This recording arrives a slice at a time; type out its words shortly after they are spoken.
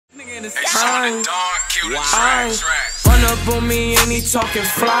in the sky. Run up on me and he talking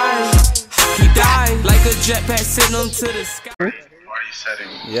fly. He died like a jetpack sitting him to the sky.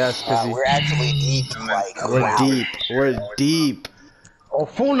 Yes, because we're actually deep. We're deep. We're deep. Oh,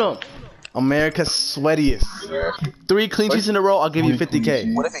 Funa! America's sweatiest. 3 clean sheets in a row, I'll give you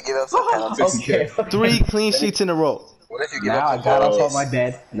 50K. What if you give up some penalties? Okay. 3 clean sheets in a row. What if you give now up I got off on my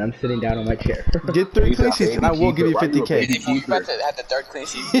bed and I'm sitting down on my chair. Get 3 clean sheets and I will give you 50K. If you about to have the 3rd clean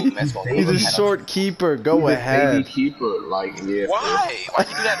sheet, he's a short keeper. Go ahead. Baby keeper, like yeah. Why? Why'd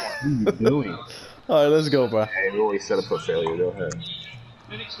you do that one? What are you doing? Alright, let's go, bro. Hey, we always set up for failure. Go ahead.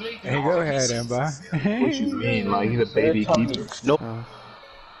 Hey, go ahead, Emba. What you mean? Like he's a baby keeper? Nope.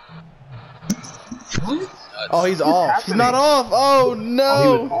 Oh, he's off. He's not off. Oh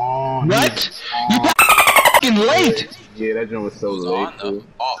no. What? You fucking late. Yeah, that joint was so late.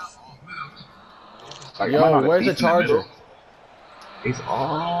 Off. Like, yo, where's the charger? He's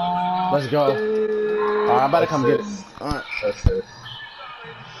off. Let's go. Alright, I'm about to come get it. Alright.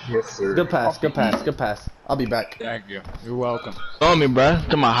 Yes, sir. Good pass, good pass, good pass. I'll be back. Thank you. You're welcome. On me, bruh.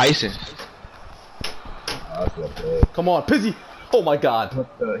 To my Heisen. Come on, Pizzy. Oh my god.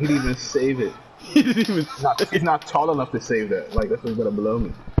 He didn't even save it. He didn't even He's not tall enough to save that. Like, that's what's gonna blow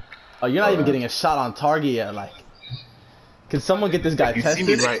me. Oh, you're not even getting a shot on target yet. Like, can someone get this guy tested?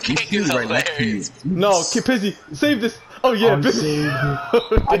 You see me right next to you. No, Pizzy, save this. Oh yeah, Pizzy.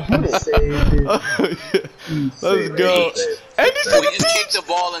 I did it. Saved it. Let's go. And he said We just kicked the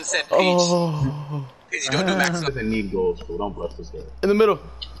ball and said, peace. oh. You don't do max. Doesn't need goals, so don't bless this guy. In the middle.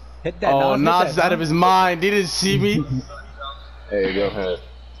 Hit that. Oh, Nas, Nas is out of his mind. He didn't see me. Hey, go ahead.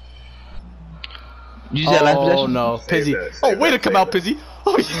 You see that last Oh possession? no, Pizzy. Oh, way to come out, Pizzy.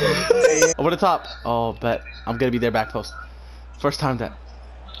 Oh yeah. Over the top. Oh, bet. I'm gonna be there back post. First time that.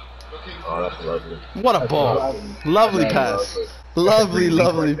 Oh, that's lovely. What a ball. Lovely pass. Lovely,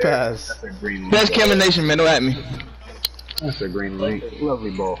 lovely pass. That's a green link. Best combination, man. Don't at me. That's a green link.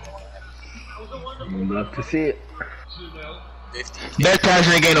 Lovely ball. Love to see it. 50K. Best passer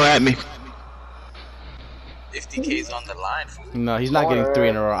in the game. Don't at me. 50K's on the line. No, he's not getting 3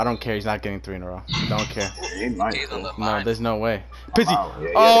 in a row. I don't care. He's not getting 3 in a row. Don't care. He might. 50K's on the No, line. there's no way. Pizzy. Wow, yeah,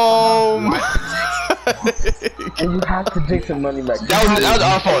 yeah. Oh. And you have to take some money back. That was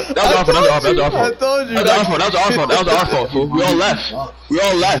our fault. That was our fault. That was our fault. I told you. That was our fault. That was our fault. That was our fault, fool. We all left. We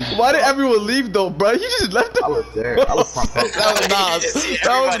all left. Why did everyone leave though, bro? You just left them. I was there. I was front post. That was Nas.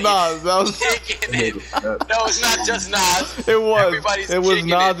 That was Nas. That was. Kicking it. No, it's not just Nas. It was. Everybody's It was kicking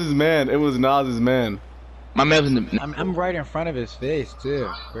Nas's man. It was Nas's man. My man was in the. I'm right in front of his face too.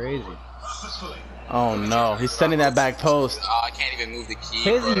 Crazy. Oh no, he's sending that back post. Oh, I can't even move the key.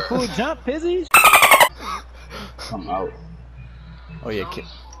 Pizzy, fool, jump, Pizzy. I'm out. Oh yeah, kid.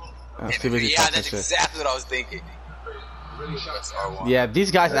 Yeah, that's exactly what I was thinking. That's R1. Yeah,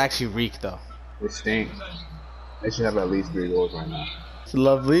 these guys actually reek though. They stink. They should have at least 3 goals right now. It's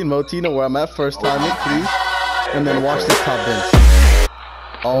lovely. Motino, where I'm at, first time in 3. And then watch this top bench.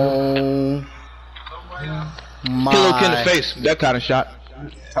 Oh my Kilo in the face. That kind of shot.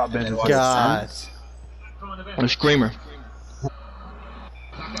 Top bench is God. On a screamer.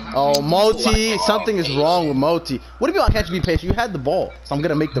 Oh, Moti, something is wrong with Moti. What do you mean I can't be patient? You had the ball, so I'm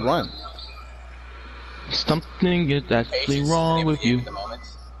gonna make the run. Something is actually wrong with you.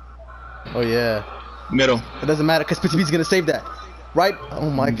 Oh yeah. Middle. It doesn't matter because Pizzy's gonna save that, right? Oh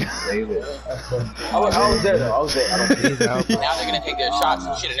my God. Save it. I was there though. I was there. I don't think Now they're gonna take their shots.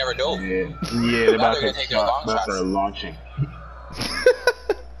 We should have never dove. Yeah, they're about they're gonna to take their long start shots. launching.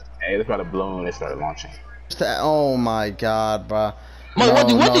 Hey, they started blowing when they started launching. Oh my God, bro. Man, No, what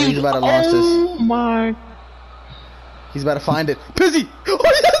do no, you? he's about to launch this. Oh my. He's about to find it. Pizzy! Oh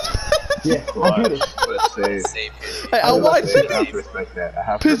yes! Yeah, I get it. What a save. Save Pizzy. Hey, I watched I have it. to respect that. I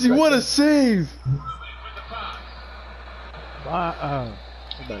have to Pizzy, respect what a that. save!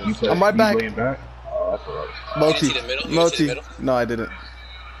 You put I'm right back. William back. Oh, that's alright. Moti. You didn't see the middle? You didn't see the Moti. middle? No, I didn't.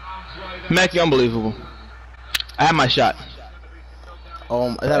 Mackie, unbelievable. I had my shot.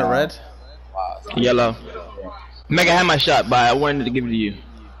 Is that a red? Yellow. Mackie, I had my shot, but I wanted to give it to you.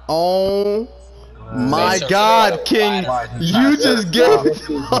 Oh my God, King! You just gave it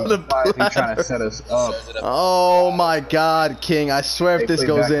on the Why is he trying to platter. set us up? Oh my God, King! I swear if Hey, this play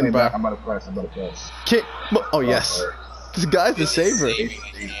goes back, in, play bro. back. I'm about to press. I'm about to press. King. Oh yes. This guy's the saver.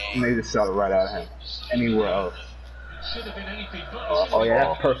 And they just shot it right out of him. Anywhere else. Oh yeah,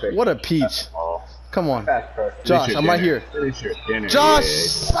 that's perfect. What a peach. Oh, Come on, That's perfect. Josh. I'm right here. Finish your dinner. Josh Yeah.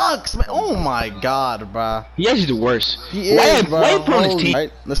 sucks, man. Oh my God, bro. He actually the worst. He Why is, you- bro. why you put on his Holy- team?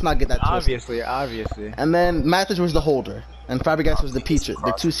 Right? Let's not get that twisted. Obviously. And then Mathis was the holder, and Fabregas was the peacher,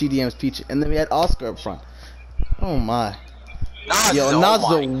 the 2 CDMs peacher, and then we had Oscar up front. Oh my. Nas, Yo, oh Nas is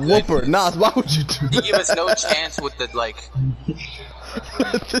my a whooper. goodness. Nas, why would you do He that? gave us no chance with the like.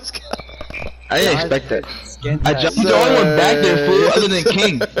 This guy. I didn't expect that. Skin I tight. jumped the only one back there, fool, other than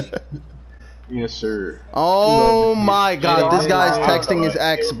King. Yes, sir. Oh my god, this guy's texting his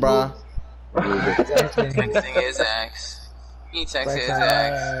ex, bruh. Texting his ex. He texted his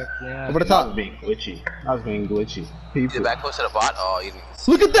ex. Yeah. Over the I top. was being glitchy. I was being glitchy. Did the back post to the bot? Oh, you didn't.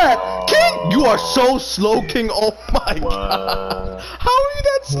 Look at that! King! You are so slow, King. Oh my god. What? How are you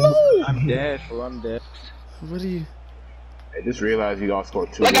that slow? I'm dead, fool. I'm dead. What are you? I just realized you don't score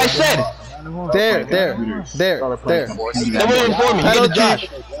 2. Like I said, There. Force that wasn't for me. Give it to Josh.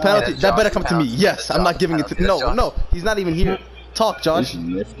 Penalty. Yeah, That better Josh, come to me. penalty. Yes, I'm not giving it to. Penalty, No, Josh. no. He's not even here. Talk, Josh.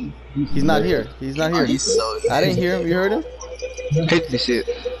 He's not here. He's not here. He's so. I didn't hear him. You heard him? Hit this shit.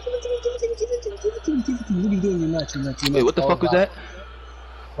 Wait, what the fuck was that?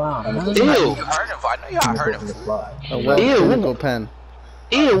 Wow. Ew. You heard him. I know y'all heard him. A well clinical pen.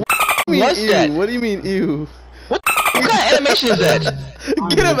 Ew. What's Ew. that? What do you mean, ew? What kind of animation is that?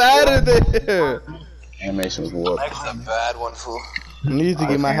 Get him out of there! Animation was warped. That's a bad one, fool. I need to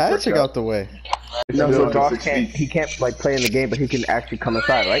get my hat trick out the way. No, so Josh can't. He can't like play in the game, but he can actually come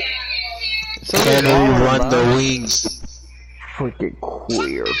inside, right? So run the wings. Freaking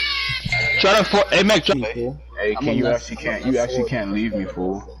queer. Try to hey, Mac, try. Hey, King, you actually can't leave me,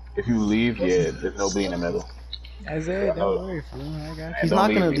 fool. If you leave, yeah, there's nobody in the middle. Isaiah, don't worry, fool. I got you. He's Don't not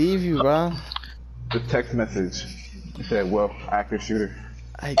leave gonna me. leave you, bro. The text message. It said, well, active shooter.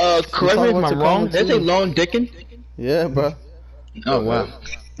 Correct me if I'm wrong. That's a long dickin'. Yeah, bro. Oh wow.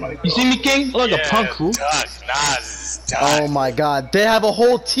 You see me, King? I look like a punk, fool. Oh my god, they have a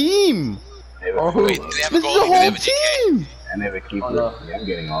whole team! Wait, do they have a This is a goalie? Do they whole have a DK? team! And they have a keeper. Yeah, I'm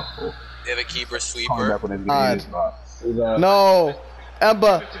getting off, fool. They have a keeper, Calling sweeper. back when it's getting his spot. No!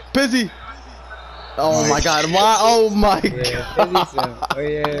 Ember! Busy! Oh my god, why? Oh my Yeah, god! Pizzy, son. Oh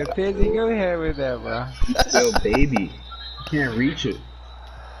yeah, Pizzy, go ahead with that, bro. Yo, baby. Can't reach it.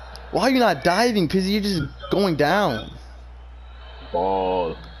 Why are you not diving, Pizzy? You're just going down.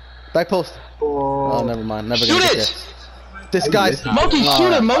 Ball. Back post. Oh, never mind. Never gonna Shoot get it! there. This guy's. Moti,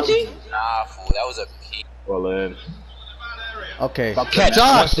 shoot it, Moti! Nah, fool. That was a peak. Well, in. Okay. Catch.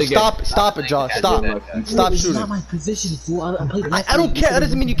 Josh, Once again. stop it, Josh. Stop. Stop It's not shooting. my position, fool. I play I don't care. That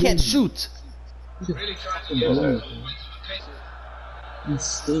doesn't mean you can't shoot. He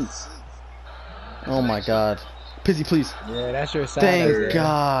stinks. Oh my god. Pizzy, please. Yeah, that's your side. Thank Isaiah.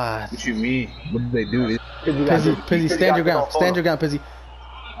 God. What you mean? What did they do? Pizzy, stand your ground. Stand your ground, Pizzy.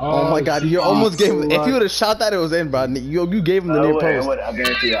 Oh my god, you almost gave him. If you would have shot that, it was in, bro. You gave him the near post. I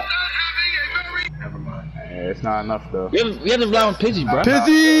guarantee that. Never mind. It's not enough, though. We have to rely on Pidgey, bro.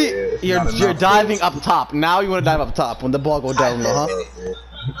 Pizzy, It's not you're enough. diving up top. Now you want to dive up top when the ball goes down low, huh?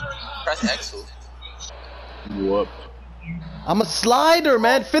 Press X, fool. Whoop. I'm a slider,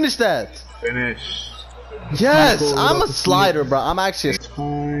 man. Finish that. Finish. Yes, I'm a slider, bro. I'm actually.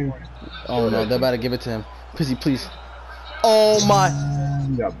 Fine. Oh no, they're about to give it to him. Pizzy, please. Oh my.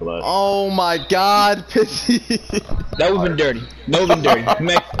 You got blood. Oh my God, Pizzy. That would've been dirty. That would've been dirty.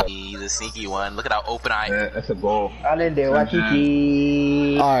 Mac, He's a sneaky one. Look at how open eye. Yeah, that's a goal. Alende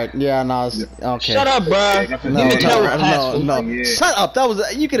Wakiki. All right, yeah, no, it's, okay. shut up, bro. No, Give me no, that pass, fool. no. Yeah. Shut up. That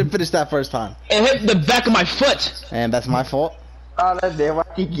was you could have finished that first time, It hit the back of my foot. and that's my fault. Alende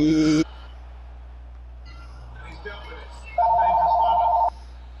Wakiki.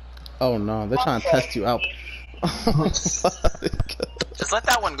 Oh no, they're trying to test you out. Just let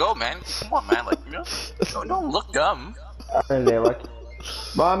that one go, man. Come on, man. Like, you know, don't look dumb. Alende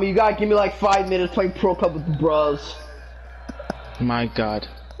Wakiki. Mommy, you gotta give me like 5 minutes playing Pro Club with the bros. My God.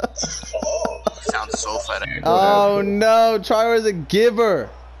 Sounds so fed. Oh no, Triar's a giver.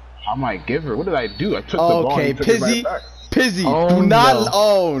 I might give her. What did I do? I took the ball. Okay, and took it Pizzy. right back. Pizzy, Oh, do not. no.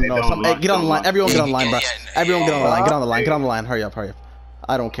 Oh Hey, no, don't hey, lie, get on the don't line. lie. Everyone get on the line, bro. Everyone get on the line. Get on the line. Hey. Get on the line. Hurry up, hurry up.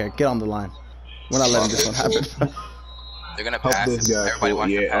 I don't care. Get on the line. We're not letting this one happen. They're gonna Help pass. this guy. Everybody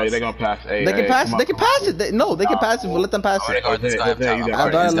wants to Yeah, pass. they're gonna pass. Hey, They can hey, pass come it. They on. can pass it. No, they can pass it. We'll let them pass I'm gonna it. guard this guy up Jose, top. you I'm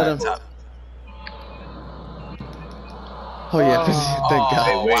got guarding it. this guy Let up him- top. Oh yeah, Pizzy. Thank Oh, God.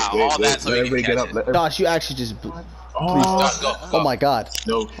 Hey, wait, wow, wait, all wait. that so Let he everybody can get catch up. it. Let Josh, you actually just. Go, Oh, go. Oh my God.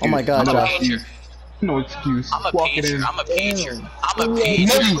 no. Oh my God, no Josh. excuse. No excuse. I'm a Walk it pager. in. I'm a pager. I'm a pager.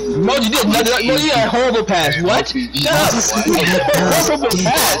 Moji did. Moji had a horrible pass. What? Shut up. Horrible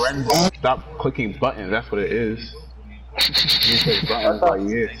pass. Stop clicking buttons. That's what it is. You click buttons like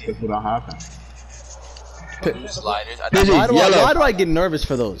yes. That's what'll happen. Sliders. I Busy. thought, Why do I get nervous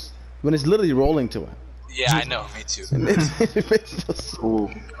for those when it's literally rolling to it? yeah, I know. Me too. Ooh.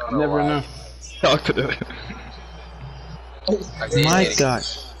 Never know. Talk to them. My God.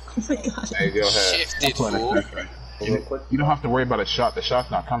 Oh my god. Hey, go ahead. Shifted, I'm playing fool. a free throw. You don't have to worry about a shot. The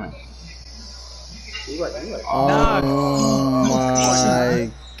shot's not coming. Oh my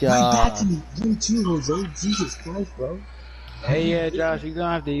god. You too, Jose. Jesus Christ, bro. Hey, yeah, Josh, you're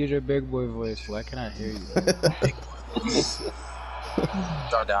gonna have to use your big boy voice. Fool. I cannot hear you.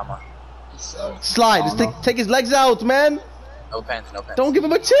 Draw down, man. Slide. Just take his legs out, man. No pants, no pants. Don't give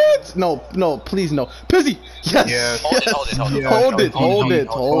him a chance. No, please, no. Pizzy. Yes. Yes. Hold it.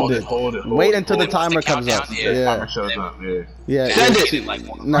 Hold it. Wait until the timer comes up. Yeah. Timer shows up. Yeah. Send it.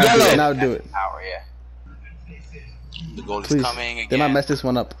 Now do it. Power, yeah. The goal is Please. coming again. They might mess this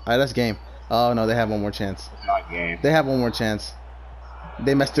one up. Alright, that's game. Oh no, they have one more chance. It's not game. They have one more chance.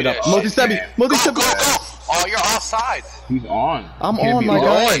 They messed it up. Yeah, Multi-stubby. Go! Multi-stubby. Oh, you're offside. He's on. I'm Can't on, be my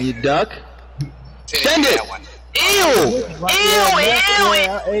off. guy. You duck. Send it. Hey,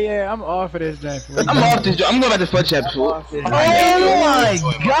 yeah, I'm off of this thing. Fool. I'm off this. I'm going back to foot chaps. Oh my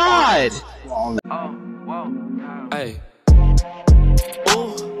god. Hey.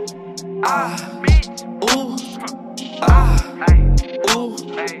 Ooh. Ah. Ooh. Ah. Ooh.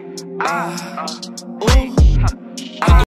 Ah. Ooh.